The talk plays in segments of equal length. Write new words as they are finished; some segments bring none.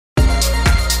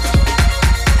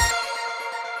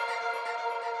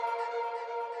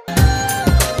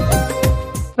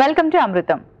Welcome to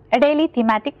Amrutham, a daily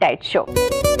thematic diet show.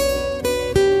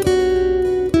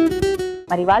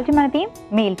 మరి ఇవాల్టి మన థీమ్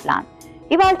మీల్ ప్లాన్.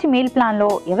 ఇవాల్టి మీల్ ప్లాన్ లో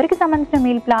ఎవరికి సంబంధించిన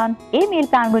మీల్ ప్లాన్, ఏ మీల్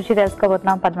ప్లాన్ గురించి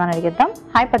తెలుసుకోబోతున్నాం పద్మని అడిగిద్దాం.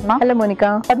 హాయ్ పద్మ. హలో మోనికా.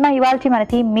 పద్మ, ఇవాల్టి మన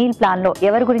థీమ్ మీల్ ప్లాన్ లో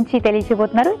ఎవరి గురించి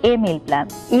తెలియజేయబోతున్నారు, ఏ మీల్ ప్లాన్?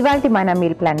 ఇవాల్టి మన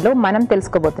మీల్ ప్లాన్ లో మనం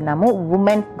తెలుసుకోబోతున్నాము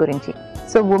ఉమెన్ గురించి.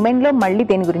 సో ఉమెన్ లో మళ్ళీ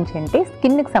దేని గురించి అంటే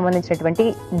స్కిన్ కి సంబంధించినటువంటి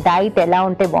డైట్ ఎలా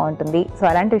ఉంటే బాగుంటుంది. సో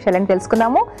అలాంటి విషయాలను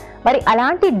తెలుసుకున్నాము. మరి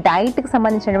అలాంటి డైట్ కి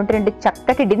సంబంధించినటువంటి 2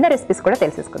 చక్కటి డిన్నర్ రెసిపీస్ కూడా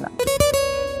తెలిసేసుకుందాం.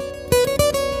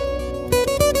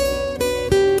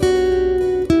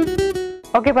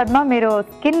 ఓకే పద్మ, మీరు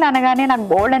స్కిన్ అనగానే నాకు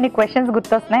బోల్డ్ అని క్వశ్చన్స్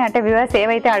గుర్తొస్తున్నాయి. అంటే వ్యూవర్స్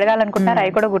ఏవైతే అడగాలనుకుంటారో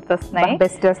అవి కూడా గుర్తొస్తున్నాయి.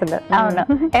 బెస్ట్ అసలు. అవును,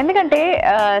 ఎందుకంటే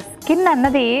స్కిన్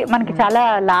అన్నది మనకి చాలా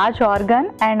లార్జ్ ఆర్గన్,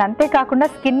 అండ్ అంతేకాకుండా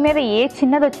స్కిన్ మీద ఏ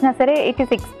చిన్నది వచ్చినా సరే ఇట్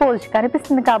ఈస్ ఎక్స్పోజ్డ్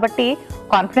కనిపిస్తుంది. కాబట్టి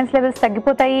కాన్ఫిడెన్స్ లెవెల్స్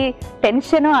తగ్గిపోతాయి,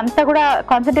 టెన్షన్ అంతా కూడా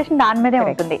కాన్సన్ట్రేషన్ దాని మీదే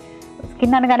ఉంటుంది.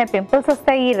 స్కిన్ అనగానే పింపుల్స్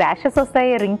వస్తాయి, ర్యాషెస్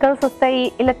వస్తాయి, రింకల్స్ వస్తాయి,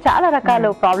 ఇలా చాలా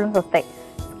రకాల ప్రాబ్లమ్స్ వస్తాయి.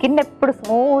 స్కిన్ ఎప్పుడు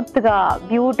స్మూత్ గా,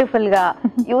 బ్యూటిఫుల్ గా,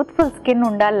 యూత్ఫుల్ స్కిన్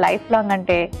ఉండాలి లైఫ్ లాంగ్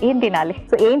అంటే ఏం తినాలి?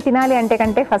 సో ఏం తినాలి అంటే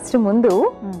కంటే ఫస్ట్ ముందు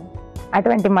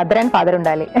అటువంటి మదర్ అండ్ ఫాదర్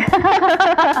ఉండాలి.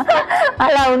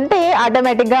 అలా ఉంటే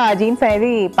ఆటోమేటిక్ గా ఆ జీన్స్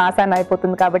అనేది పాస్ ఆన్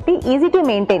అయిపోతుంది. కాబట్టి easy to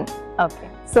maintain. Okay.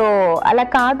 So అలా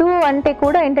కాదు అంటే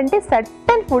కూడా ఏంటంటే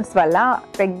సర్టన్ ఫుడ్స్ వల్ల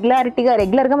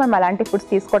రెగ్యులర్ గా మనం అలాంటి ఫుడ్స్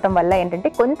తీసుకోవటం వల్ల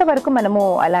ఏంటంటే కొంతవరకు మనము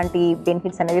అలాంటి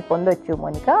బెనిఫిట్స్ అనేవి పొందొచ్చు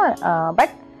Monika.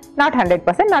 But not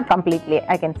 100%, not completely,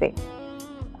 I can say.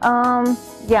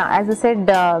 Yeah, as I said,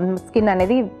 skin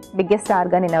అనేది biggest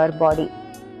organ in our body.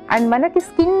 And మనకి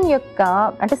స్కిన్ యొక్క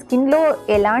అంటే స్కిన్లో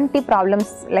ఎలాంటి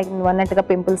ప్రాబ్లమ్స్ లైక్ అన్నట్టుగా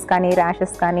పింపుల్స్ కానీ,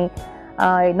 ర్యాషెస్ కానీ,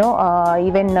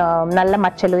 ఈవెన్ నల్ల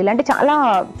మచ్చలు ఇలాంటి చాలా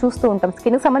చూస్తూ ఉంటాం.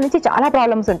 స్కిన్కి సంబంధించి చాలా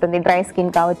ప్రాబ్లమ్స్ ఉంటుంది. డ్రై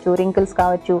స్కిన్ కావచ్చు, రింకిల్స్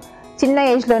కావచ్చు, చిన్న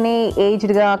ఏజ్లోనే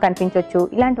ఏజ్డ్గా కనిపించవచ్చు,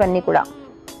 ఇలాంటివన్నీ కూడా.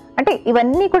 అంటే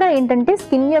ఇవన్నీ కూడా ఏంటంటే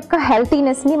స్కిన్ యొక్క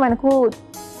హెల్తీనెస్ని మనకు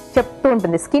చెప్తూ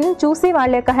ఉంటుంది. స్కిన్ చూసి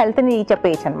వాళ్ళ యొక్క హెల్త్ని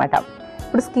చెప్పేయచ్చు అనమాట.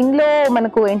 ఇప్పుడు స్కిన్లో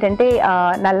మనకు ఏంటంటే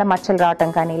నల్ల మచ్చలు రావటం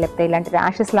కానీ, లేకపోతే ఇలాంటి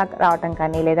ర్యాషెస్ లాగా రావటం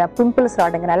కానీ, లేదా పింపుల్స్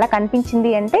రావటం కానీ అలా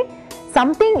కనిపించింది అంటే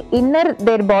something inner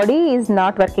their body is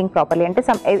not working properly. అంటే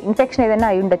ఇన్ఫెక్షన్ ఏదైనా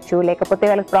అయి ఉండొచ్చు, లేకపోతే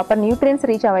వాళ్ళకి ప్రాపర్ న్యూట్రియన్స్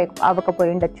రీచ్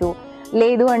అవ్వకపోయి ఉండొచ్చు,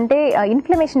 లేదు అంటే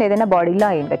ఇన్ఫ్లమేషన్ ఏదైనా బాడీలో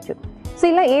అయి ఉండొచ్చు. సో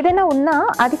ఇలా ఏదైనా ఉన్నా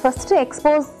అది ఫస్ట్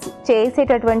ఎక్స్పోజ్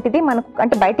చేసేటటువంటిది మనకు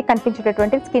అంటే బయటకు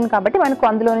కనిపించేటటువంటిది స్కిన్. కాబట్టి మనకు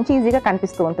అందులో నుంచి ఈజీగా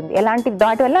కనిపిస్తూ ఉంటుంది. ఎలాంటి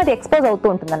వాటి వల్ల అది ఎక్స్పోజ్ అవుతూ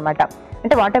ఉంటుంది అనమాట.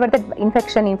 అంటే what ever that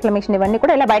infection, inflammation ఇవన్నీ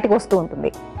కూడా ఇలా బయటకు వస్తూ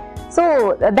ఉంటుంది. So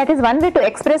that is one way to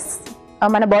express,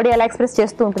 మన బాడీ ఎలా ఎక్స్ప్రెస్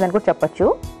చేస్తూ ఉంటుంది అని కూడా చెప్పొచ్చు.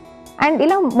 అండ్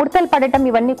ఇలా ముడతలు పడటం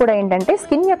ఇవన్నీ కూడా ఏంటంటే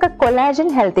స్కిన్ యొక్క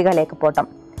కొలాజన్ హెల్తీగా లేకపోవటం.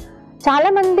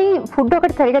 చాలామంది ఫుడ్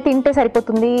ఒకటి సరిగా తింటే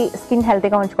సరిపోతుంది స్కిన్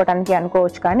హెల్తీగా ఉంచుకోవడానికి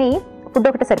అనుకోవచ్చు, కానీ ఫుడ్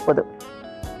ఒకటే సరిపోదు.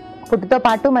 ఫుడ్తో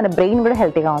పాటు మన బ్రెయిన్ కూడా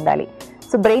హెల్తీగా ఉండాలి.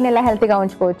 సో బ్రెయిన్ ఎలా హెల్తీగా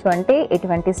ఉంచుకోవచ్చు అంటే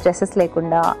ఎటువంటి స్ట్రెస్సెస్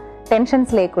లేకుండా,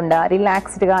 టెన్షన్స్ లేకుండా,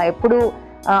 రిలాక్స్డ్గా, ఎప్పుడు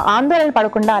ఆందోళన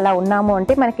పడకుండా అలా ఉన్నాము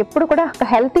అంటే మనకి ఎప్పుడు కూడా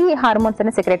హెల్తీ హార్మోన్స్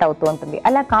అనేది సెక్రెట్ అవుతూ ఉంటుంది.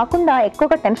 అలా కాకుండా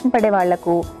ఎక్కువగా టెన్షన్ పడే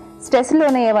వాళ్ళకు,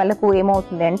 స్ట్రెస్లోనే వాళ్ళకు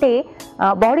ఏమవుతుంది అంటే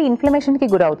బాడీ ఇన్ఫ్లమేషన్కి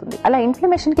గురవుతుంది. అలా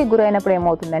ఇన్ఫ్లమేషన్కి గురైనప్పుడు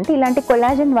ఏమవుతుందంటే ఇలాంటి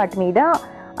కొలాజన్ వాటి మీద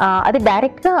అది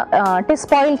డైరెక్ట్గా అంటే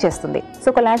స్పాయిల్ చేస్తుంది. సో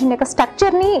కొలాజన్ యొక్క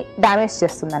స్ట్రక్చర్ని డ్యామేజ్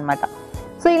చేస్తుంది అనమాట.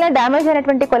 సో ఇలా డ్యామేజ్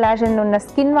అయినటువంటి కొలాజన్ ఉన్న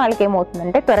స్కిన్ వాళ్ళకి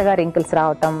ఏమవుతుందంటే త్వరగా రింకిల్స్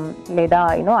రావటం, లేదా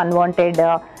అన్వాంటెడ్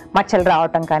మచ్చలు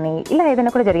రావటం కానీ ఇలా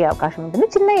ఏదైనా కూడా జరిగే అవకాశం ఉంటుంది.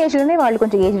 చిన్న ఏజ్లోనే వాళ్ళు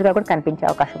కొంచెం ఏజ్డ్గా కూడా కనిపించే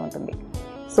అవకాశం ఉంటుంది.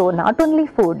 So not only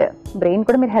food, brain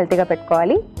కూడా మీరు హెల్తీగా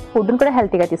పెట్టుకోవాలి, ఫుడ్ని కూడా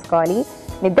హెల్తీగా తీసుకోవాలి,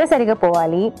 నిద్ర సరిగా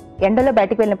పోవాలి, ఎండలో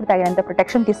బయటకు వెళ్ళినప్పుడు తగినంత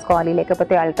ప్రొటెక్షన్ తీసుకోవాలి.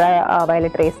 లేకపోతే అల్ట్రా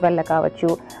వైలెట్ రేస్ వల్ల కావచ్చు,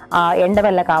 ఎండ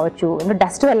వల్ల కావచ్చు,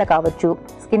 డస్ట్ వల్ల కావచ్చు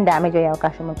స్కిన్ డ్యామేజ్ అయ్యే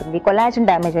అవకాశం ఉంటుంది, కొలాజన్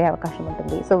డ్యామేజ్ అయ్యే అవకాశం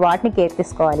ఉంటుంది. సో వాటిని కేర్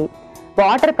తీసుకోవాలి,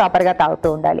 వాటర్ ప్రాపర్గా తాగుతూ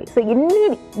ఉండాలి. సో ఎన్ని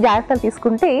జాగ్రత్తలు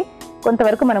తీసుకుంటే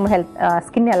కొంతవరకు మనం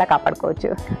స్కిన్ ఎలా కాపాడుకోవచ్చు.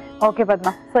 ఓకే పద్మ,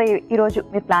 సో ఈరోజు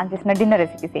మీరు ప్లాన్ చేసిన డిన్నర్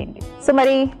రెసిపీస్ ఏంటి? సో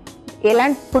మరి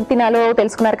ఎలాంటి ఫుడ్ తినాలో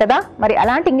తెలుసుకున్నారు కదా. మరి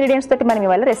అలాంటి ఇంగ్రీడియంట్స్ తోటి మనం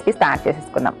ఇవాళ రెసిపీస్ తయారు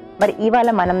చేసేసుకుందాం. మరి ఇవాళ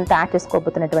మనం తయారు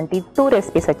చేసుకోబోతున్నటువంటి 2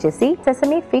 రెసిపీస్ వచ్చేసి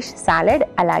సెసమీ ఫిష్ సాలడ్,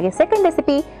 అలాగే second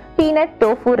recipe peanut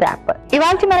tofu rap.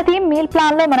 ఇవాళ మన థీమ్ మీల్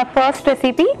ప్లాన్ లో మన first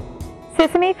recipe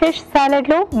sesame fish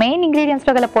salad లో మెయిన్ ఇంగ్రీడియంట్స్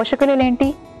లో గల పోషకాలు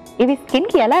ఏంటి, ఇవి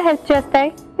స్కిన్ కి ఎలా హెల్ప్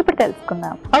చేస్తాయి ఇప్పుడు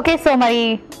తెలుసుకుందాం. ఓకే, సో మరి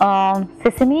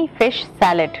sesame fish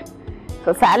salad.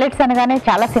 So salads అనగానే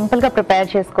చాలా సింపుల్ గా ప్రిపేర్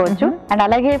చేసుకోవచ్చు. అండ్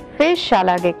అలాగే ఫిష్,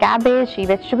 అలాగే క్యాబేజ్, ఈ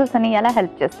వెజిటబుల్స్ అని ఎలా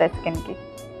హెల్ప్ చేస్తాయి స్కిన్ కి?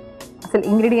 అసలు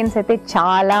ఇంగ్రీడియంట్స్ అయితే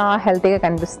చాలా హెల్తీగా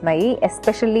కనిపిస్తున్నాయి.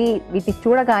 ఎస్పెషల్లీ వీటి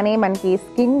చూడగానే మనకి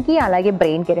స్కిన్కి అలాగే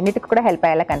బ్రెయిన్కి రెండింటికి కూడా హెల్ప్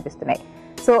అయ్యేలా కనిపిస్తున్నాయి.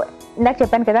 సో సో ఇందాక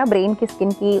చెప్పాను కదా బ్రెయిన్కి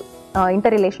స్కిన్కి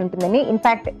ఇంటర్ రిలేషన్ ఉంటుందని.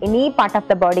 In fact any part of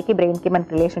the బాడీకి బ్రెయిన్కి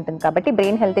మనకి రిలేషన్ ఉంటుంది కాబట్టి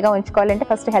బ్రెయిన్ హెల్తీగా ఉంచుకోవాలంటే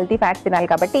ఫస్ట్ హెల్తీ ఫ్యాట్స్ తినాలి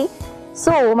కాబట్టి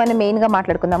సో మనం మెయిన్గా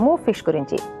మాట్లాడుకుందాము ఫిష్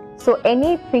గురించి. సో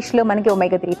ఎనీ ఫిష్లో మనకి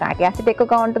omega-3 ఫ్యాటీ యాసిడ్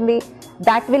ఎక్కువగా ఉంటుంది.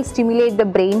 That will stimulate the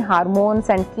brain hormones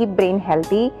and keep brain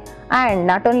healthy. And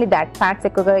not only that fats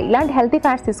ఎక్కువగా ఇలాంటి హెల్తీ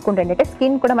ఫ్యాట్స్ తీసుకుంటే ఏంటంటే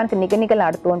స్కిన్ కూడా మనకి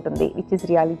నిగనిగలాడుతూ ఉంటుంది, విచ్ ఇస్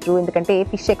రియాలీ ట్రూ. ఎందుకంటే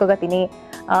ఫిష్ ఎక్కువగా తినే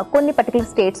కొన్ని పర్టికులర్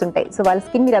స్టేట్స్ ఉంటాయి. సో వాళ్ళ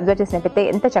స్కిన్ మీరు అబ్జర్వ్ చేసినట్టయితే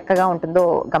ఎంత చక్కగా ఉంటుందో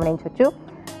గమనించవచ్చు.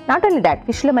 నాట్ ఓన్లీ దాట్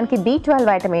ఫిష్లో మనకి B12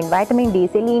 vitamin D,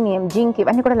 selenium, zinc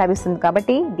ఇవన్నీ కూడా లభిస్తుంది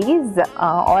కాబట్టి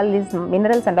all these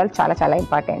minerals and all చాలా చాలా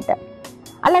ఇంపార్టెంట్.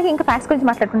 అలాగే ఇంకా ఫ్యాట్స్ గురించి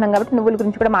మాట్లాడుకుంటున్నాం కాబట్టి నువ్వుల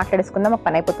గురించి కూడా మాట్లాడేసుకుందాం, ఒక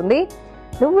పని అయిపోతుంది.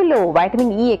 నువ్వుల్లో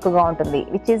వైటమిన్ ఈ ఎక్కువగా ఉంటుంది,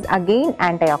 which is again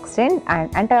antioxidant.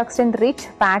 And antioxidant rich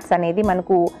fats అనేది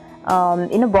మనకు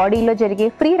బాడీలో జరిగే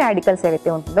ఫ్రీ రాడికల్స్ ఏవైతే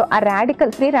ఉంటుందో ఆ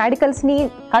ఫ్రీ రాడికల్స్ని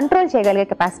కంట్రోల్ చేయగలిగే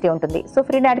కెపాసిటీ ఉంటుంది. సో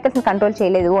ఫ్రీ రాడికల్స్ని కంట్రోల్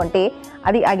చేయలేదు అంటే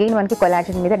అది అగైన్ మనకి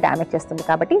కొలాజన్ మీద డ్యామేజ్ చేస్తుంది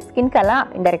కాబట్టి స్కిన్కి అలా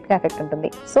ఇండైరెక్ట్గా ఎఫెక్ట్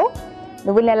ఉంటుంది. సో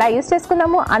నువ్వులు ఎలా యూస్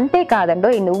చేసుకుందాము. అంతేకాదండో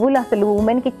ఈ నువ్వులు అసలు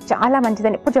ఉమెన్కి చాలా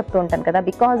మంచిదని ఎప్పుడు చెప్తూ ఉంటాను కదా,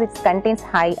 because it's contains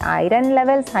high iron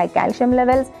levels, high calcium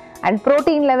levels and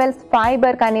protein levels,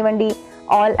 fibre కానివ్వండి,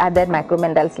 all other micro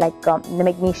minerals like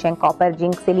magnesium, copper,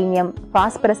 zinc, selenium,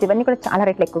 phosphorus ఇవన్నీ కూడా చాలా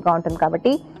రేట్లు ఎక్కువగా ఉంటుంది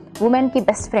కాబట్టి ఉమెన్కి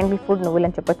బెస్ట్ ఫ్రెండ్లీ ఫుడ్ నువ్వులు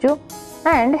అని చెప్పొచ్చు.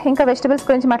 అండ్ ఇంకా వెజిటబుల్స్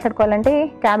గురించి మాట్లాడుకోవాలంటే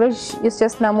క్యాబేజ్ యూస్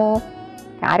చేస్తున్నాము,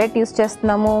 క్యారెట్ యూస్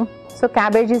చేస్తున్నాము. So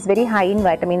cabbage is very high in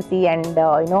vitamin C and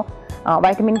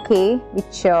vitamin K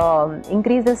which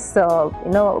increases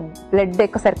blood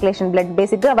యొక్క సర్క్యులేషన్. బ్లడ్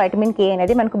బేసిక్గా వైటమిన్ కే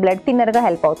అనేది మనకు బ్లడ్ థిన్నర్గా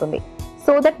హెల్ప్ అవుతుంది.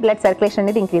 సో దట్ బ్లడ్ సర్క్యులేషన్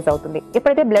అనేది ఇంక్రీజ్ అవుతుంది.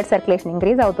 ఎప్పుడైతే బ్లడ్ సర్క్యులేషన్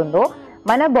ఇంక్రీజ్ అవుతుందో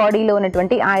మన బాడీలో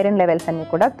ఉన్నటువంటి ఐరన్ లెవెల్స్ అన్ని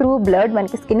కూడా త్రూ బ్లడ్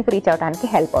మనకి స్కిన్కి రీచ్ అవడానికి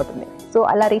హెల్ప్ అవుతుంది. సో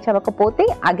అలా రీచ్ అవ్వకపోతే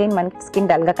అగైన్ మనకి స్కిన్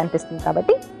డల్గా కనిపిస్తుంది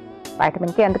కాబట్టి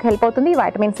వైటమిన్ కే అందుకు హెల్ప్ అవుతుంది.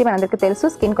 వైటమిన్ సి మనందరికీ తెలుసు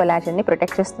స్కిన్ కొలాజన్ని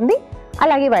ప్రొటెక్ట్ చేస్తుంది,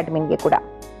 అలాగే వైటమిన్ ఏ కూడా.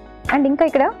 అండ్ ఇంకా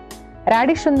ఇక్కడ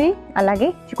రాడిష్ ఉంది, అలాగే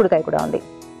చిక్కుడుకాయ కూడా ఉంది.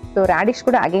 సో రాడిష్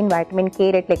కూడా అగైన్ వైటమిన్ కే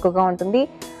రేట్లు ఎక్కువగా ఉంటుంది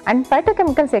అండ్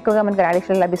ఫైటోకెమికల్స్ ఎక్కువగా మనకి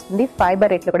రాడిష్లో లభిస్తుంది,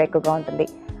 ఫైబర్ రేట్లు కూడా ఎక్కువగా ఉంటుంది.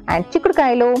 అండ్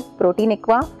చిక్కుడుకాయలో ప్రోటీన్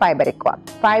ఎక్కువ, ఫైబర్ ఎక్కువ.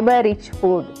 Fibre rich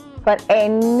food for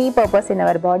any purpose in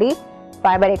our body.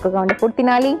 Fibre ఎక్కువగా ఉండే ఫుడ్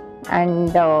తినాలి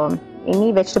అండ్ ఎనీ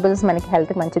వెజిటబుల్స్ మనకి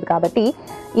హెల్త్కి మంచిది కాబట్టి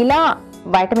ఇలా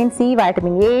vitamin C,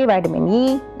 vitamin A, vitamin E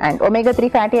and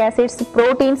omega-3 fatty acids,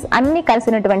 proteins అన్నీ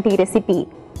కలిసినటువంటి రెసిపీ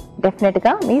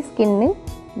డెఫినెట్గా మీ స్కిన్ని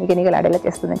నిగనిగలాడేలా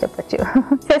చేస్తుందని చెప్పొచ్చు.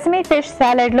 సెసమీ ఫిష్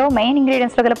సాలడ్ లో మెయిన్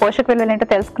ఇంగ్రీడియంట్స్ లో గల పోషక విలువలు ఏంటో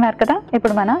తెలుసుకున్నారు కదా.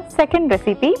 ఇప్పుడు మన second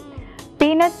recipe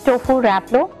peanut tofu rap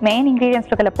లో మెయిన్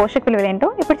ఇంగ్రీడియంట్స్ లో గల పోషక విలువలు ఏంటో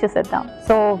ఇప్పుడు చూసేద్దాం.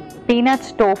 So peanut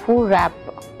tofu rap,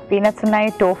 peanuts ఉన్నాయి,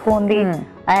 టోఫు ఉంది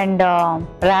అండ్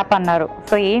ర్యాప్ అన్నారు.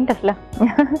 సో ఏంటి అసలు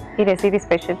ఈ రెసిపీ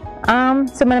స్పెషల్?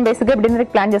 సో మనం బేసిక్గా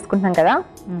డిన్నర్కి ప్లాన్ చేసుకుంటున్నాం కదా.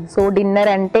 సో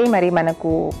డిన్నర్ అంటే మరి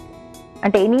మనకు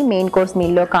అంటే ఎనీ మెయిన్ కోర్స్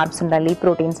మీల్లో కార్బ్స్ ఉండాలి,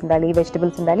 ప్రోటీన్స్ ఉండాలి,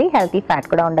 వెజిటబుల్స్ ఉండాలి, హెల్తీ ఫ్యాట్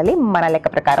కూడా ఉండాలి మన లెక్క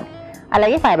ప్రకారం,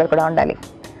 అలాగే ఫైబర్ కూడా ఉండాలి.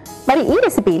 మరి ఈ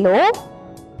రెసిపీలో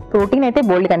ప్రోటీన్ అయితే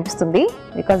బోల్డ్ కనిపిస్తుంది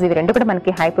బికాజ్ ఇవి రెండు కూడా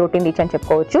మనకి హై ప్రోటీన్ రిచ్ అని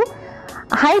చెప్పుకోవచ్చు.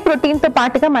 హై ప్రోటీన్తో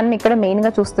పాటుగా మనం ఇక్కడ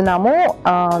మెయిన్గా చూస్తున్నాము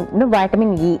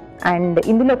వైటమిన్ ఈ అండ్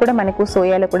ఇందులో కూడా మనకు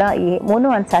సోయాలో కూడా ఈ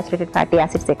మోనో అన్సాచురేటెడ్ ఫ్యాటీ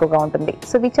యాసిడ్స్ ఎక్కువగా ఉంటుంది.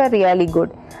 So which are really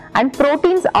good. And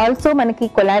proteins also మనకి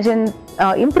కొలాజన్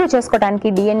ఇంప్రూవ్ చేసుకోవడానికి,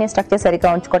 డిఎన్ఏ స్ట్రక్చర్ సరిగ్గా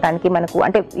ఉంచుకోవడానికి మనకు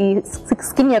అంటే ఈ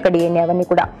స్కిన్ యొక్క డిఎన్ఏ అవన్నీ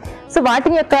కూడా సో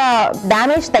వాటిని యొక్క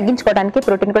డ్యామేజ్ తగ్గించుకోవడానికి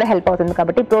ప్రోటీన్ కూడా హెల్ప్ అవుతుంది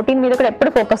కాబట్టి ప్రోటీన్ మీద కూడా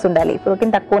ఎప్పుడు ఫోకస్ ఉండాలి.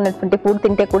 ప్రోటీన్ తక్కువ ఉన్నటువంటి ఫుడ్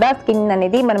తింటే కూడా స్కిన్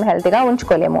అనేది మనం హెల్త్గా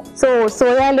ఉంచుకోలేము. సో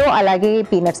సోయాలో అలాగే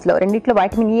పీనట్స్లో రెండిట్లో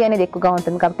వైటమిన్ ఈ అనేది ఎక్కువగా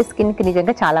ఉంటుంది కాబట్టి స్కిన్కి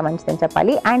నిజంగా చాలా మంచిదని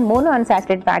చెప్పాలి. And mono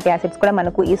unsaturated fatty acids కూడా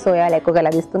మనకు ఈ సోయాలో ఎక్కువగా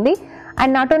లభిస్తుంది.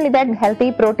 And not only that healthy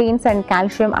proteins and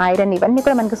calcium, iron ఇవన్నీ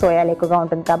కూడా మనకు సోయాలో ఎక్కువగా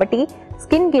ఉంటుంది కాబట్టి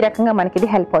స్కిన్కి ఈ రకంగా మనకి ఇది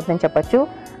హెల్ప్ అవుతుందని చెప్పొచ్చు.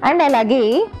 అండ్ అలాగే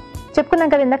చెప్పుకున్నాం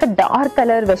కదా ఇందాక డార్క్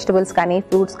కలర్ వెజిటబుల్స్ కానీ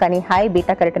ఫ్రూట్స్ కానీ హై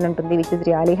బీటా కెరటిన్ ఉంటుంది which is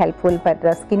really helpful for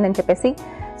skin అని చెప్పేసి.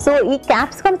 సో ఈ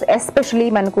క్యాప్సికమ్స్ ఎస్పెషలీ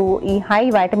మనకు ఈ high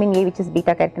vitamin a which is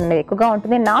beta carotene అనేది ఎక్కువగా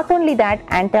ఉంటుంది. Not only that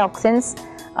anti oxidants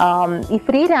ఈ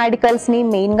ఫ్రీ రాడికల్స్ని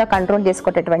మెయిన్గా కంట్రోల్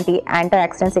చేసుకునేటువంటి యాంటీ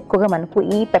ఆక్సిడెంట్స్ ఎక్కువగా మనకు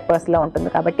ఈ పెప్పర్స్లో ఉంటుంది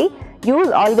కాబట్టి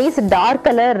use always dark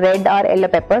colour red or yellow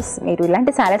peppers మీరు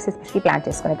ఇలాంటి సాలడ్స్ ఎస్పెషల్లీ ప్లాన్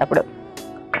చేసుకునేటప్పుడు.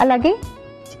 అలాగే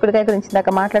చిక్కుడుకాయ గురించి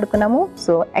దాకా మాట్లాడుకున్నాము.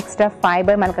 సో ఎక్స్ట్రా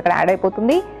ఫైబర్ మనకు అక్కడ యాడ్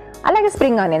అయిపోతుంది. అలాగే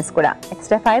స్ప్రింగ్ ఆనియన్స్ కూడా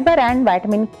extra fibre and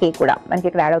vitamin K కూడా మనకి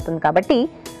ఇక్కడ యాడ్ అవుతుంది కాబట్టి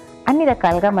అన్ని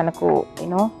రకాలుగా మనకు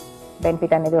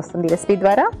బెనిఫిట్ అనేది వస్తుంది ఈ రెసిపీ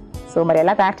ద్వారా. సో మరి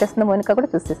ఎలా తయారు చేస్తుందో మోనికా కూడా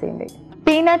చూసేసేయండి.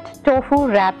 పీనట్ టోఫు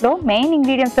ర్యాప్ లో మెయిన్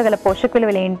ఇంగ్రీడియంట్స్ గల పోషక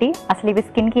విలువలు ఏంటి, అసలు ఇవి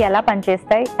స్కిన్ కి ఎలా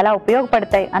పనిచేస్తాయి, ఎలా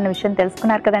ఉపయోగపడతాయి అన్న విషయం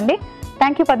తెలుసుకున్నారు కదండి.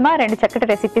 థ్యాంక్ యూ పద్మ, 2 చక్కటి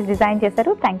రెసిపీస్ డిజైన్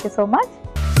చేశారు. Thank you so much.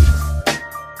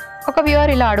 ఒక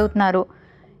వ్యూవర్ ఇలా అడుగుతున్నారు,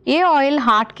 ఏ ఆయిల్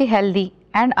హార్ట్ కి హెల్దీ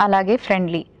అండ్ అలాగే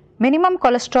ఫ్రెండ్లీ, మినిమం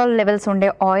కొలెస్ట్రాల్ లెవెల్స్ ఉండే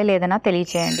ఆయిల్ ఏదైనా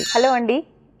తెలియచేయండి. హలో అండి,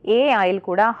 ఏ ఆయిల్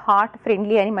కూడా హార్ట్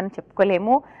ఫ్రెండ్లీ అని మనం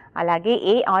చెప్పుకోలేము. అలాగే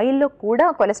ఏ ఆయిల్లో కూడా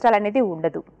కొలెస్ట్రాల్ అనేది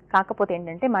ఉండదు. కాకపోతే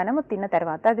ఏంటంటే మనము తిన్న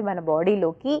తర్వాత అది మన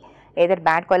బాడీలోకి ఏదర్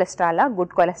బ్యాడ్ కొలెస్ట్రాలా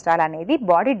గుడ్ కొలెస్ట్రాల్ అనేది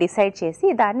బాడీ డిసైడ్ చేసి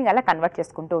దాన్ని అలా కన్వర్ట్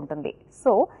చేసుకుంటూ ఉంటుంది.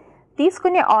 సో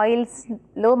తీసుకునే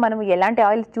ఆయిల్స్లో మనం ఎలాంటి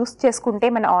ఆయిల్ చూస్ చేసుకుంటే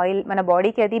మన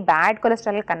బాడీకి అది బ్యాడ్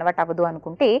కొలెస్ట్రాల్ కన్వర్ట్ అవ్వదు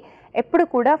అనుకుంటే ఎప్పుడు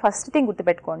కూడా ఫస్ట్ థింగ్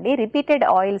గుర్తుపెట్టుకోండి, రిపీటెడ్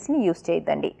ఆయిల్స్ని యూస్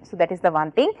చేయొద్దండి. So that is the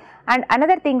one thing. And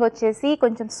another thing వచ్చేసి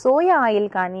కొంచెం సోయా ఆయిల్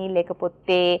కానీ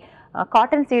లేకపోతే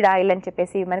కాటన్ సీడ్ ఆయిల్ అని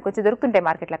చెప్పేసి మనకు కొంచెం దొరుకుతుంటాయి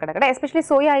మార్కెట్లో అక్కడక్కడ. ఎస్పెషల్లీ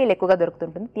సోయా ఆయిల్ ఎక్కువగా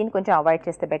దొరుకుతుంటుంది. దీన్ని కొంచెం అవాయిడ్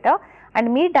చేస్తే బెటర్. అండ్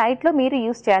మీ డైట్లో మీరు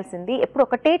యూస్ చేయాల్సింది ఎప్పుడు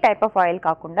ఒకటే టైప్ ఆఫ్ ఆయిల్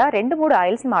కాకుండా 2-3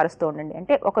 ఆయిల్స్ మారుస్తూ ఉండండి.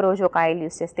 అంటే ఒక రోజు ఒక ఆయిల్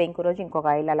యూస్ చేస్తే ఇంకో రోజు ఇంకొక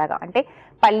ఆయిల్ అలాగా. అంటే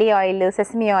పల్లి oil,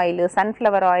 sesame oil,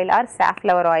 sunflower oil are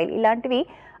safflower oil ఇలాంటివి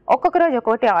ఒక్కొక్క రోజు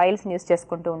ఒక్కొక్కటి ఆయిల్స్ని యూస్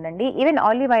చేసుకుంటూ ఉండండి. ఈవెన్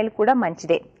ఆలివ్ ఆయిల్ కూడా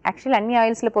మంచిదే. యాక్చువల్లీ అన్ని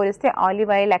ఆయిల్స్లో పోలిస్తే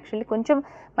ఆలివ్ ఆయిల్ యాక్చువల్లీ కొంచెం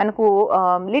మనకు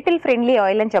లిటిల్ ఫ్రెండ్లీ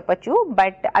ఆయిల్ అని చెప్పొచ్చు.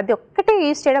 బట్ అది ఒక్కటే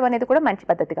యూస్ చేయడం అనేది కూడా మంచి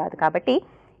పద్ధతి కాదు. కాబట్టి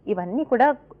ఇవన్నీ కూడా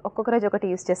ఒక్కొక్క రోజు ఒకటి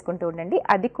యూస్ చేసుకుంటూ ఉండండి.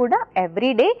 అది కూడా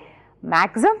everyday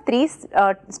maximum 3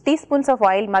 teaspoons of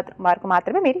oil వరకు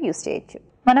మాత్రమే మీరు యూస్ చేయొచ్చు.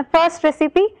 మన first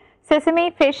recipe sesame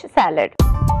fish salad.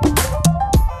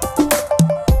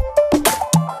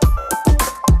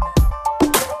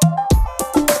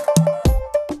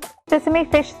 Sesame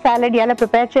fish salad ఎలా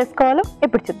ప్రిపేర్ చేసుకోవాలో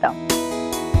ఇప్పుడు చూద్దాం.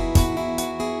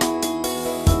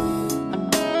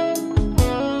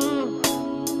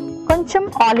 కొంచెం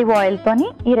ఆలివ్ ఆయిల్తోని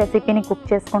ఈ రెసిపీని కుక్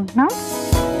చేసుకుంటున్నాం.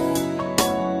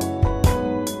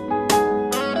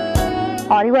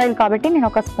 ఆలివ్ ఆయిల్ కాబట్టి నేను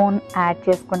ఒక స్పూన్ యాడ్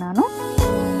చేసుకున్నాను.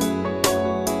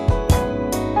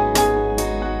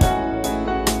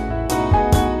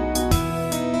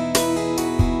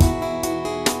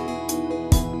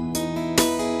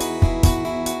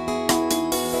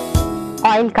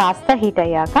 ఆయిల్ కాస్త హీట్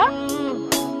అయ్యాక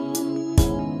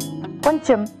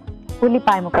కొంచెం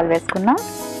ఉల్లిపాయ ముక్కలు వేసుకున్నాం.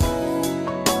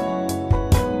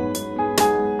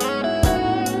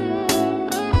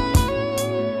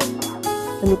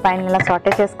 ఉల్లిపాయని ఇలా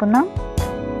సాటే చేసుకుందాం.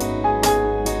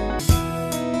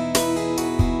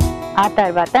 ఆ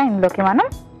తర్వాత ఇందులోకి మనం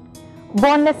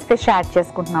బోన్లెస్ ఫిష్ యాడ్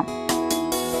చేసుకుంటున్నాం.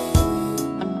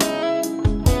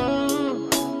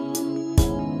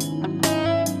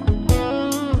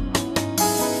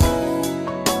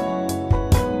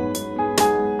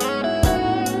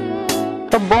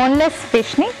 బోన్లెస్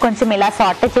ఫిష్ని కొంచెం ఇలా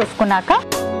సాటే చేసుకున్నాక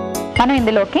మనం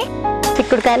ఇందులోకి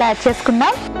చిక్కుడుకాయలు యాడ్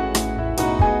చేసుకుందాం.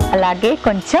 అలాగే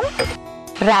కొంచెం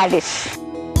రాడిష్.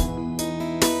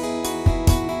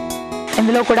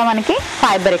 ఇందులో కూడా మనకి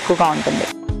ఫైబర్ ఎక్కువగా ఉంటుంది.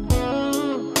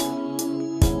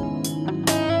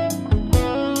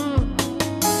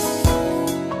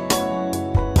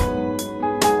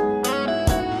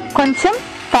 కొంచెం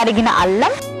తరిగిన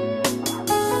అల్లం,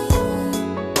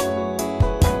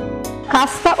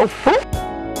 కాస్త ఉప్పు,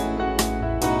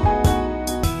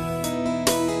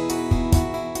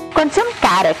 కొంచెం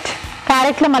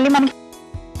క్యారెట్లో మళ్ళీ మనకి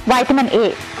వైటమిన్ ఏ,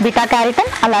 బీటా క్యారోటిన్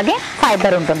అలాగే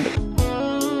ఫైబర్ ఉంటుంది.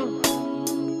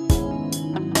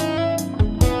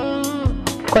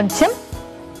 కొంచెం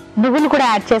నువ్వులు కూడా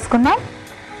యాడ్ చేసుకుందాం.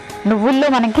 నువ్వుల్లో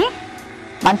మనకి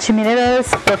మంచి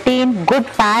minerals, protein,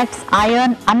 good fats,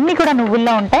 iron అన్నీ కూడా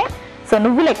నువ్వుల్లో ఉంటాయి. సో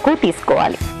నువ్వులు ఎక్కువ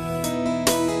తీసుకోవాలి.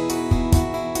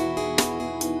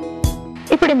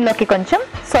 ఇప్పుడు ఇందులోకి కొంచెం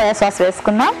సోయా సాస్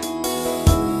వేసుకుందాం.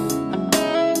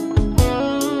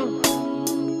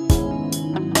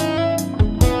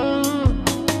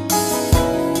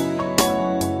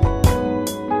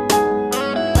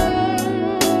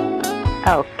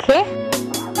 Okay,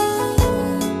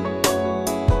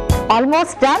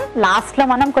 almost done. లాస్ట్లో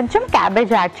మనం కొంచెం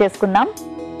క్యాబేజ్ యాడ్ చేసుకుందాం.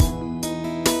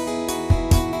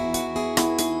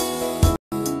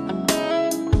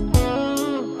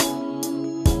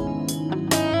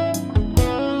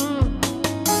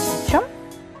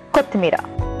 కొత్తిమీర.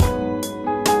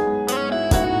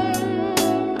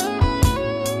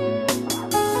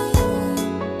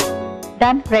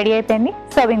 డన్, రెడీ అయిపోయింది.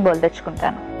 సర్వింగ్ బౌల్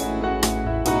తెచ్చుకుంటాను.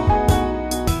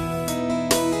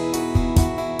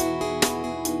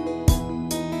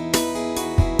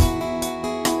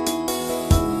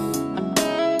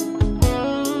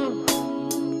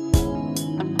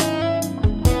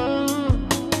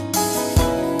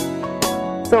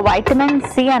 సో వైటమిన్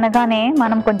సి అనగానే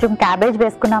మనం కొంచెం క్యాబేజ్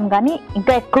వేసుకున్నాం, కానీ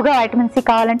ఇంకా ఎక్కువగా వైటమిన్ సి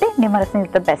కావాలంటే నిమ్మరసం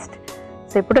ఇస్ ద బెస్ట్.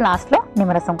 సో ఇప్పుడు లాస్ట్లో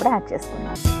నిమ్మరసం కూడా యాడ్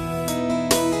చేసుకున్నాం.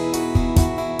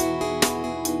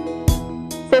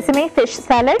 సెసమీ ఫిష్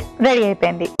సాలడ్ రెడీ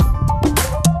అయిపోయింది.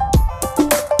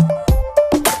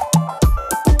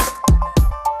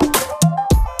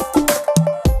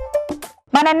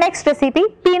 మన next recipe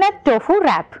peanut tofu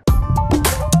rap.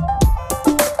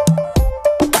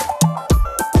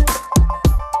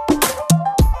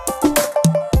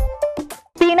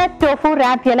 Peanut tofu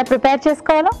rap ఎలా ప్రిపేర్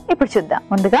చేసుకోవాలో ఇప్పుడు చూద్దాం.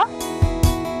 ముందుగా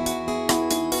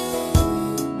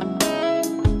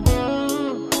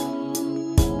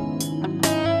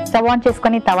స్టవ్ ఆన్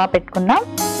చేసుకొని తవా పెట్టుకుందాం.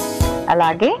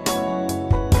 అలాగే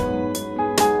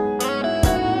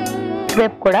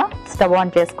వైపు కూడా స్టవ్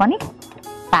ఆన్ చేసుకొని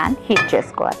పాన్ హీట్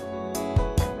చేసుకోవాలి.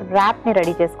 ర్యాప్ ని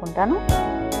రెడీ చేసుకుంటాను.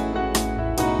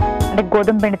 అంటే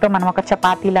గోధుమ పిండితో మనం ఒక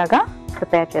చపాతీ లాగా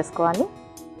ప్రిపేర్ చేసుకోవాలి.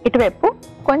 ఇటువైపు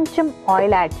కొంచెం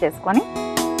ఆయిల్ యాడ్ చేసుకొని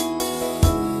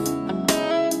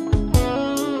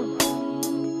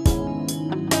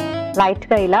లైట్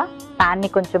గా ఇలా పాన్ ని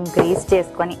కొంచెం గ్రీస్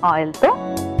చేసుకొని ఆయిల్ తో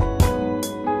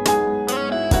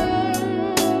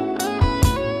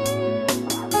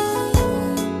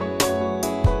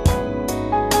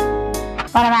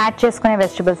మనం యాడ్ చేసుకునే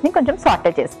వెజిటబుల్స్ ని కొంచెం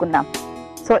సాటే చేసుకుందాం.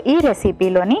 సో ఈ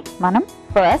రెసిపీలోని మనం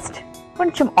ఫస్ట్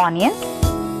కొంచెం ఆనియన్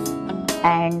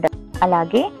అండ్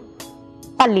అలాగే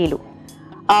పల్లీలు.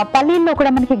 పల్లీల్లో కూడా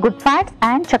మనకి గుడ్ ఫ్యాట్స్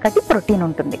అండ్ చక్కటి ప్రోటీన్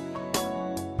ఉంటుంది.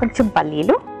 కొంచెం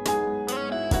పల్లీలు,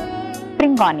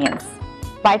 spring onions,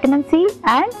 vitamin C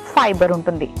and fibre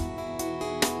ఉంటుంది.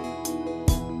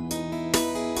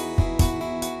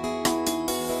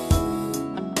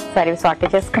 సరే సాటే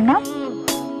చేసుకుందాం.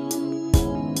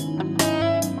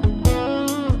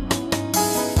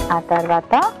 ఆ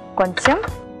తర్వాత కొంచెం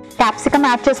క్యాప్సికమ్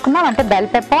యాడ్ చేసుకుందాం. అంటే bell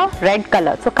pepper, red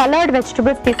colour. So coloured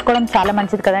vegetables తీసుకోవడం చాలా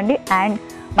మంచిది కదండి. అండ్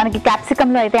మనకి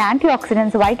క్యాప్సికంలో అయితే యాంటీ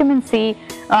ఆక్సిడెంట్స్, వైటమిన్ సి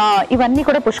ఇవన్నీ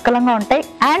కూడా పుష్కలంగా ఉంటాయి.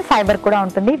 అండ్ ఫైబర్ కూడా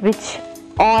ఉంటుంది, which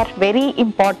are very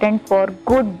important for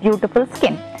good beautiful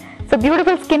skin. So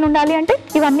beautiful skin ఉండాలి అంటే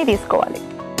ఇవన్నీ తీసుకోవాలి.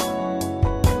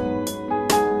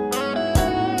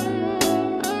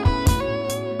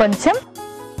 కొంచెం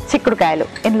చిక్కుడుకాయలు,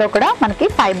 ఇందులో కూడా మనకి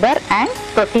ఫైబర్ అండ్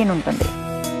ప్రోటీన్ ఉంటుంది.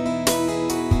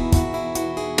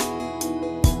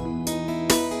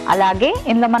 అలాగే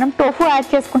ఇందులో మనం టోఫు యాడ్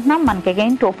చేసుకుంటున్నాం. మనకి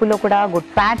అగైన్ టోఫులో కూడా గుడ్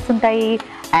ఫ్యాట్స్ ఉంటాయి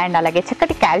అండ్ అలాగే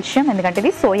చక్కటి కాల్షియం. ఎందుకంటే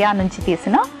ఇది సోయా నుంచి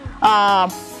తీసిన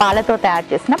పాలతో తయారు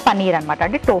చేసిన పనీర్ అనమాట.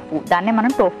 అంటే టోఫు, దాన్నే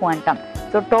మనం టోఫు అంటాం.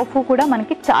 సో టోఫు కూడా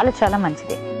మనకి చాలా చాలా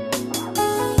మంచిది.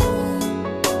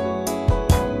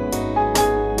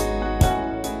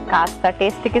 కాస్త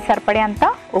టేస్ట్కి సరిపడేంత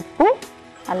ఉప్పు,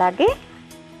 అలాగే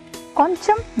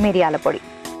కొంచెం మిరియాల పొడి,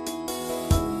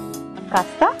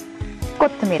 కాస్త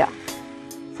కొత్తిమీర.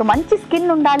 సో మంచి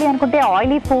స్కిన్ ఉండాలి అనుకుంటే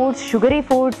ఆయిలీ ఫుడ్స్, షుగరీ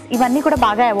ఫుడ్స్ ఇవన్నీ కూడా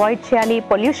బాగా అవాయిడ్ చేయాలి.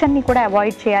 పొల్యూషన్ని కూడా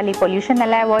అవాయిడ్ చేయాలి. పొల్యూషన్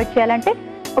ఎలా అవాయిడ్ చేయాలంటే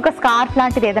ఒక స్కార్ఫ్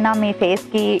లాంటిది ఏదైనా మీ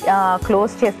ఫేస్కి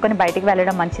క్లోజ్ చేసుకొని బయటికి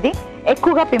వెళ్ళడం మంచిది.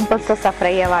 ఎక్కువగా పింపుల్స్తో సఫర్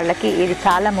అయ్యే వాళ్ళకి ఇది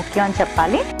చాలా ముఖ్యం అని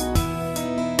చెప్పాలి.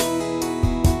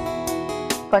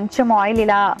 కొంచెం ఆయిల్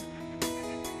ఇలా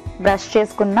బ్రష్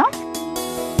చేసుకున్నా.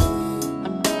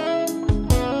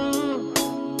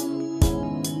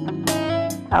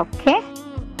 ఓకే,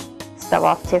 స్టవ్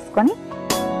ఆఫ్ చేసుకొని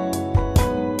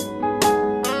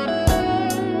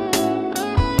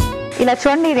ఇలా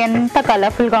చూడండి, ఇది ఎంత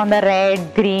కలర్ఫుల్గా ఉందో, రెడ్,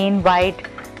 గ్రీన్, వైట్.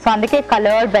 సో అందుకే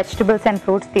కలర్డ్ వెజిటబుల్స్ అండ్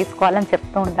ఫ్రూట్స్ తీసుకోవాలని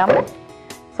చెప్తూ ఉంటాము.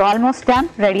 సో ఆల్మోస్ట్ డన్,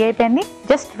 రెడీ అయిపోయింది.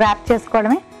 జస్ట్ ర్యాప్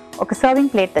చేసుకోవడమే. ఒక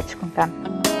సర్వింగ్ ప్లేట్ తెచ్చుకుంటాను.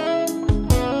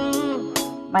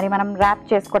 మరి మనం ర్యాప్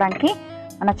చేసుకోవడానికి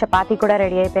మన చపాతీ కూడా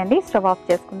రెడీ అయిపోయింది. స్టవ్ ఆఫ్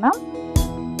చేసుకుందాం.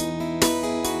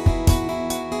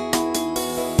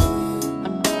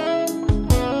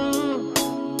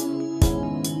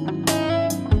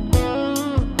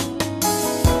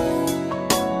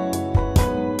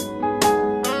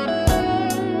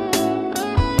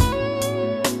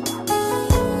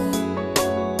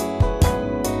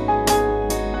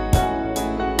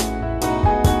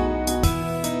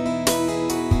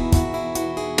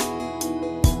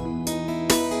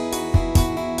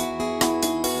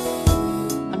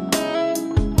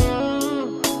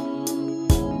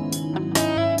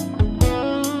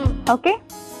 Okay,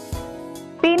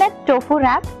 peanut tofu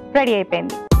rap ready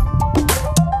అయిపోయింది.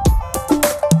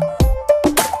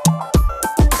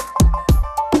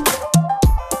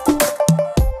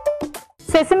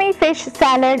 సెసమీ ఫిష్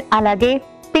సాలడ్ అలాగే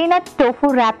పీనట్ టోఫు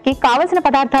ర్యాప్ కి కావలసిన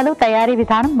పదార్థాలు, తయారీ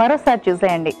విధానం మరోసారి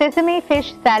చూసేయండి. సెసమీ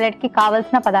ఫిష్ సాలడ్ కి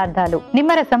కావలసిన పదార్థాలు: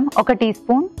 నిమ్మరసం 1 tea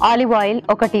spoon, olive oil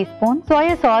 1 tea spoon,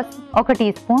 soya sauce 1 tea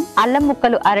spoon, అల్లం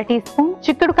ముక్కలు 1/2 టీ స్పూన్,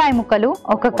 చిక్కుడుకాయ ముక్కలు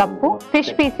 1 కప్పు,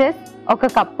 ఫిష్ పీసెస్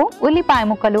 1 కప్పు, ఉల్లిపాయ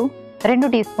ముక్కలు 2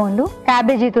 టీ స్పూన్లు,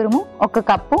 క్యాబేజీ తురుము 1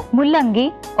 కప్పు, ముల్లంగి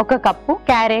 1 కప్పు,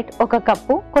 క్యారెట్ 1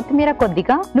 కప్పు, కొత్తిమీర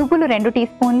కొద్దిగా, నువ్వులు 2 టీ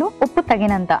స్పూన్లు, ఉప్పు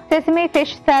తగినంత. సెసమీ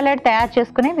ఫిష్ సాలడ్ తయారు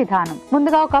చేసుకునే విధానం: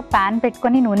 ముందుగా ఒక పాన్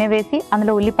పెట్టుకొని నూనె వేసి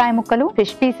అందులో ఉల్లిపాయ ముక్కలు,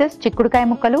 ఫిష్ పీసెస్, చిక్కుడుకాయ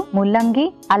ముక్కలు, ముల్లంగి,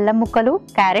 అల్లం ముక్కలు,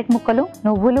 క్యారెట్ ముక్కలు,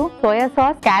 నువ్వులు, సోయా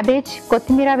సాస్, క్యాబేజ్,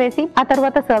 కొత్తిమీర వేసి ఆ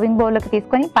తర్వాత సర్వింగ్ బౌల్ లోకి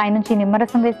తీసుకొని పైనుంచి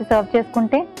నిమ్మరసం వేసి సర్వ్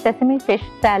చేసుకుంటే sesame fish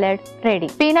salad ready.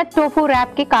 Peanut tofu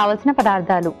rap కి కావలసిన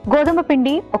పదార్థాలు: గోధుమ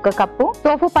పిండి 1 cup, cup,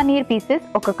 tofu paneer pieces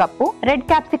 1 cup, red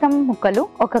capsicum ముక్కలు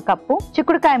 1 కప్పు,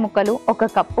 చిక్కుడుకాయ ముక్కలు 1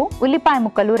 కప్పు, ఉల్లిపాయ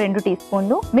ముక్కలు 2 టీ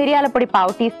స్పూన్లు, మిరియాల పొడి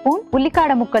 1/2 టీ స్పూన్,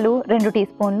 ఉల్లికాడ ముక్కలు 2 టీ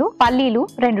స్పూన్లు, పల్లీలు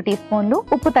 2 టీ స్పూన్లు,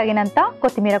 ఉప్పు తగినంత,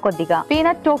 కొత్తిమీర కొద్దిగా.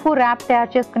 పీనట్ టోఫు ర్యాప్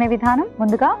తయారు చేసుకునే విధానం: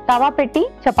 ముందుగా తవా పెట్టి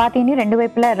చపాతీని 2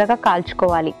 వైపులా ఎర్రగా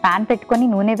కాల్చుకోవాలి. పాన్ పెట్టుకుని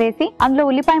నూనె వేసి అందులో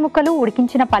ఉల్లిపాయ ముక్కలు,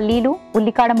 ఉడికించిన పల్లీలు,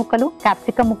 ఉల్లికాడ ముక్కలు,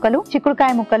 క్యాప్సికమ్ ముక్కలు,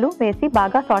 చిక్కుడుకాయ ముక్కలు వేసి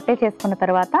బాగా సాటే చేసుకున్న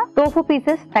తర్వాత టోఫు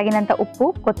పీసెస్, తగినంత ఉప్పు,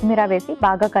 కొత్తిమీర వేసి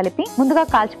బాగా కలిపి ముందుగా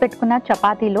కాల్చి పెట్టుకున్న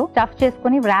చపాతీలో స్టఫ్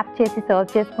చేసుకుని ర్యాప్ చేసి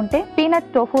సర్వ్ చేసుకుంటే peanut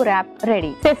tofu rap ready.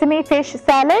 Sesame fish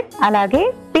salad అలాగే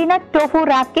పీనట్ టోఫు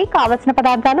ర్యాప్ కి కావలసిన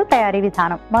పదార్థాలు, తయారీ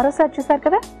విధానం మరోసారి చూసారు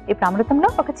కదా. ఇప్పుడు అమృతంలో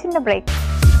ఒక చిన్న బ్రేక్.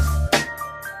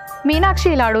 మీనాక్షి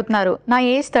ఇలా అడుగుతున్నారు, నా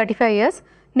ఏజ్ 35 years,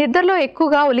 నిద్రలో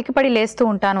ఎక్కువగా ఉలికిపడి లేస్తూ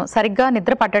ఉంటాను, సరిగ్గా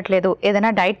నిద్ర పట్టట్లేదు,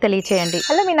 ఏదైనా డైట్ తెలియచేయండి.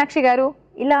 హలో మీనాక్షి గారు,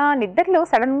 ఇలా నిద్రలో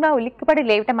సడన్ గా ఉలిక్కిపడి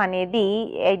లేవటం అనేది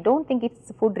I don't think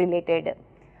it's food related.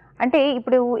 అంటే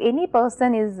ఇప్పుడు ఎనీ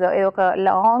పర్సన్ ఈజ్ ఒక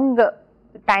లాంగ్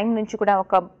టైం నుంచి కూడా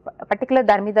ఒక పర్టికులర్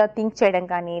దాని మీద థింక్ చేయడం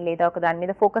కానీ, లేదా ఒక దాని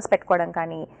మీద ఫోకస్ పెట్టుకోవడం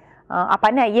కానీ, ఆ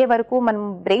పని అయ్యే వరకు మనం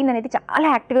బ్రెయిన్ అనేది చాలా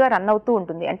యాక్టివ్గా రన్ అవుతూ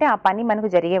ఉంటుంది. అంటే ఆ పని మనకు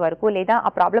జరిగే వరకు, లేదా ఆ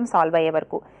ప్రాబ్లమ్ సాల్వ్ అయ్యే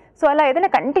వరకు. సో అలా ఏదైనా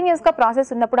కంటిన్యూస్గా ప్రాసెస్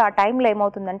ఉన్నప్పుడు ఆ టైంలో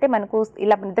ఏమవుతుందంటే, మనకు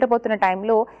ఇలా నిద్రపోతున్న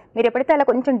టైంలో మీరు ఎప్పుడైతే అలా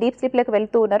కొంచెం డీప్ స్లీప్లోకి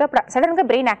వెళ్తూ ఉన్నారో అప్పుడు సడన్గా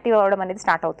బ్రెయిన్ యాక్టివ్ అవ్వడం అనేది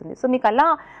స్టార్ట్ అవుతుంది. సో మీకు అలా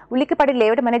ఉలిక్కిపడి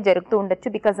లేవడం అనేది జరుగుతూ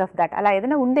ఉండొచ్చు బికాస్ ఆఫ్ దట్. అలా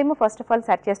ఏదైనా ఉందేమో ఫస్ట్ ఆఫ్ ఆల్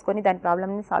సెర్చ్ చేసుకొని దాని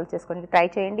ప్రాబ్లమ్ని సాల్వ్ చేసుకొని ట్రై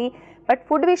చేయండి. బట్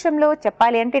ఫుడ్ విషయంలో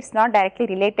చెప్పాలి అంటే it's not directly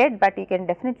related, but you can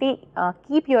definitely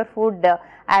keep your food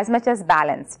as much as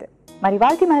balanced. మరి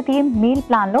వాళ్ళకి మన టీమ్ మీల్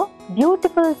ప్లాన్లో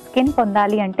బ్యూటిఫుల్ స్కిన్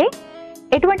పొందాలి అంటే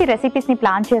ఎటువంటి రెసిపీస్ని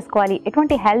ప్లాన్ చేసుకోవాలి,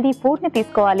 ఎటువంటి హెల్దీ ఫుడ్ని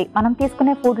తీసుకోవాలి, మనం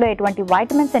తీసుకునే ఫుడ్లో ఎటువంటి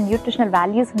వైటమిన్స్ అండ్ న్యూట్రిషనల్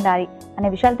వాల్యూస్ ఉండాలి అనే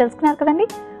విషయాలు తెలుసుకున్నారు కదండి.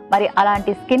 మరి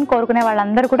అలాంటి స్కిన్ కోరుకునే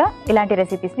వాళ్ళందరూ కూడా ఇలాంటి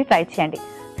రెసిపీస్ని ట్రై చేయండి.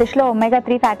 ఫిష్లో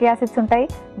omega-3 ఫ్యాటీ యాసిడ్స్ ఉంటాయి,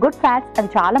 గుడ్ ఫ్యాట్స్, అవి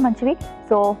చాలా మంచివి.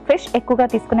 సో ఫిష్ ఎక్కువగా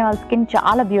తీసుకునే వాళ్ళ స్కిన్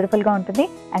చాలా బ్యూటిఫుల్గా ఉంటుంది.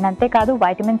 అండ్ అంతేకాదు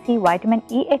వైటమిన్ సి, వైటమిన్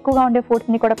ఈ ఎక్కువగా ఉండే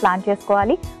ఫుడ్స్ని కూడా ప్లాన్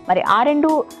చేసుకోవాలి. మరి ఆ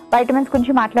 2 వైటమిన్స్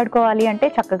గురించి మాట్లాడుకోవాలి అంటే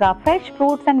చక్కగా ఫ్రెష్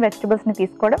ఫ్రూట్స్ అండ్ వెజిటబుల్స్ని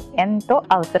తీసుకోవడం ఎంతో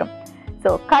అవసరం.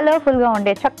 సో కలర్ఫుల్గా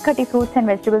ఉండే చక్కటి ఫ్రూట్స్ అండ్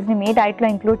వెజిటబుల్స్ని మీ డైట్లో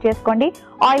ఇంక్లూడ్ చేసుకోండి.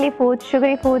 Oily foods,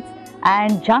 sugary foods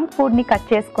and junk ఫుడ్ని కట్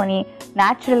చేసుకొని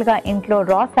న్యాచురల్గా ఇంట్లో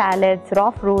రా సాలెడ్స్, రా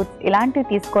ఫ్రూట్స్ ఇలాంటివి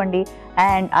తీసుకోండి.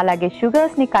 అండ్ అలాగే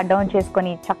షుగర్స్ని కట్ డౌన్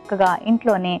చేసుకొని చక్కగా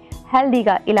ఇంట్లోనే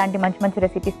హెల్దీగా ఇలాంటి మంచి మంచి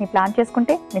రెసిపీస్ని ప్లాన్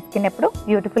చేసుకుంటే మీ స్కిన్ ఎప్పుడు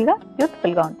బ్యూటిఫుల్గా,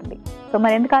 యూత్ఫుల్గా ఉంటుంది. సో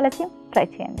మరి ఎందుకు ఆలస్యం, ట్రై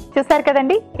చేయండి. చూసారు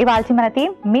కదండి, ఇవాళ మన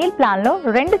టీమ్ మీల్ ప్లాన్లో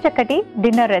 2 చక్కటి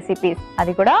డిన్నర్ రెసిపీస్,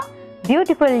 అది కూడా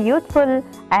beautiful, youthful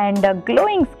and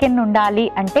glowing skin ఉండాలి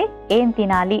అంటే ఏం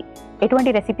తినాలి,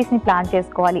 ఎటువంటి రెసిపీస్ని ప్లాన్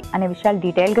చేసుకోవాలి అనే విషయాలు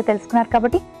డీటెయిల్గా తెలుసుకున్నారు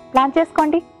కాబట్టి ప్లాన్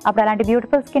చేసుకోండి. అప్పుడు అలాంటి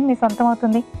బ్యూటిఫుల్ స్కిన్ మీ సొంతం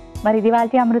అవుతుంది. మరి ఇది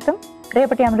ఇవాల్టి అమృతం.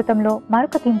 రేపటి అమృతంలో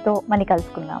మరొక థీమ్తో మళ్ళీ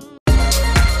కలుసుకుందాం.